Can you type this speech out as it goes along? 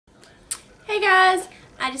Hey guys,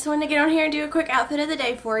 I just wanted to get on here and do a quick outfit of the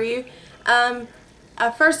day for you.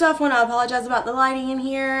 First off, I want to apologize about the lighting in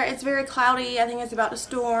here. It's very cloudy. I think it's about to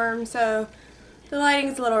storm, so the lighting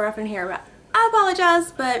is a little rough in here. But I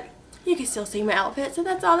apologize, but you can still see my outfit, so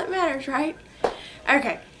that's all that matters, right?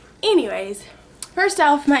 Okay, anyways, first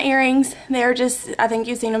off, my earrings, they're just, I think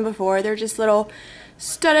you've seen them before, they're just little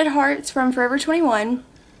studded hearts from Forever 21.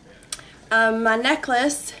 My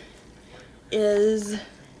necklace is...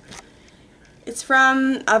 It's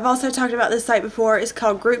from, I've also talked about this site before, it's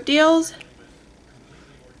called Group Deals.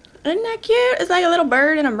 Isn't that cute? It's like a little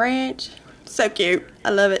bird in a branch. So cute.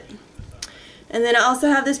 I love it. And then I also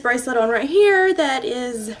have this bracelet on right here that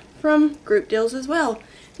is from Group Deals as well.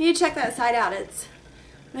 You need to check that site out.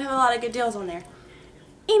 They have a lot of good deals on there.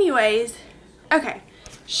 Anyways, okay.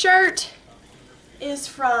 Shirt is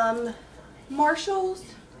from Marshalls,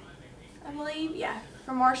 I believe. Yeah,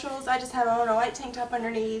 from Marshalls. I just have on a white tank top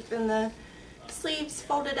underneath and the sleeves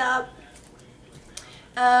folded up.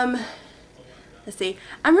 Let's see.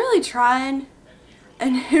 I'm really trying a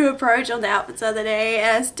new approach on the outfits of the day,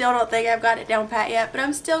 and I still don't think I've got it down pat yet, but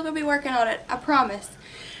I'm still gonna be working on it. I promise.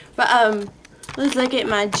 But let's look at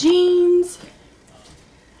my jeans.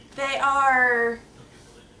 They are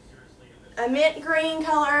a mint green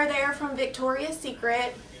color. They are from Victoria's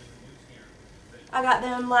Secret. I got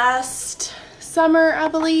them last summer, I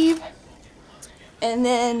believe. And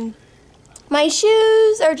then my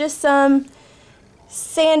shoes are just some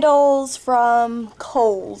sandals from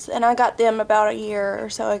Kohls, and I got them about a year or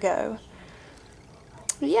so ago.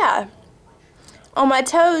 But yeah. On my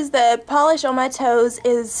toes, the polish on my toes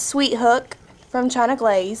is Sweet Hook from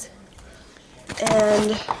Glaze. And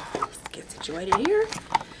let's get situated here.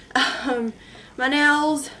 My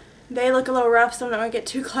nails, they look a little rough, so I'm not going to get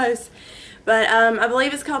too close. But I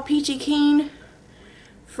believe it's called Peachy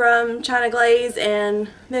from Glaze, and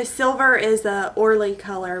the silver is the Orly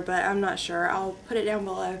color, but I'm not sure. I'll put it down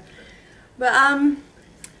below. But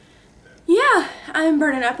yeah, I'm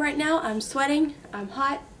burning up right now. I'm sweating. I'm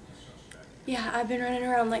hot. Yeah, I've been running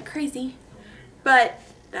around like crazy, but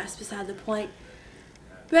that's beside the point.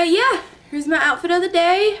 But yeah, here's my outfit of the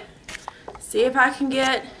day. See if I can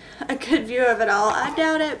get a good view of it all. I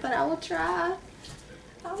doubt it, but I will try.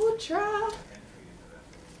 I will try.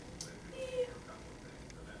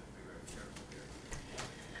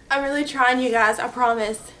 I'm really trying, you guys, I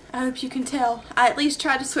promise. I hope you can tell. I at least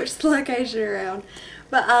tried to switch the location around.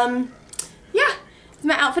 But, yeah, it's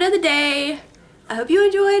my outfit of the day. I hope you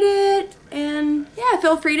enjoyed it. And, yeah,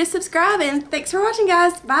 feel free to subscribe. And thanks for watching,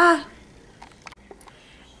 guys. Bye.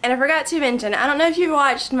 And I forgot to mention, I don't know if you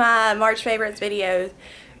watched my March Favorites videos,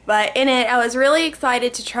 but in it, I was really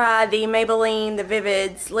excited to try the Maybelline The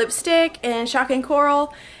Vivids lipstick in Shocking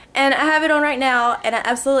Coral. And I have it on right now, and I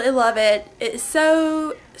absolutely love it. It's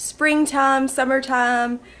so springtime,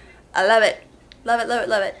 summertime. I love it. Love it, love it,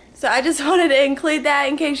 love it. So I just wanted to include that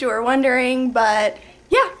in case you were wondering. But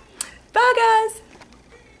yeah, bye guys.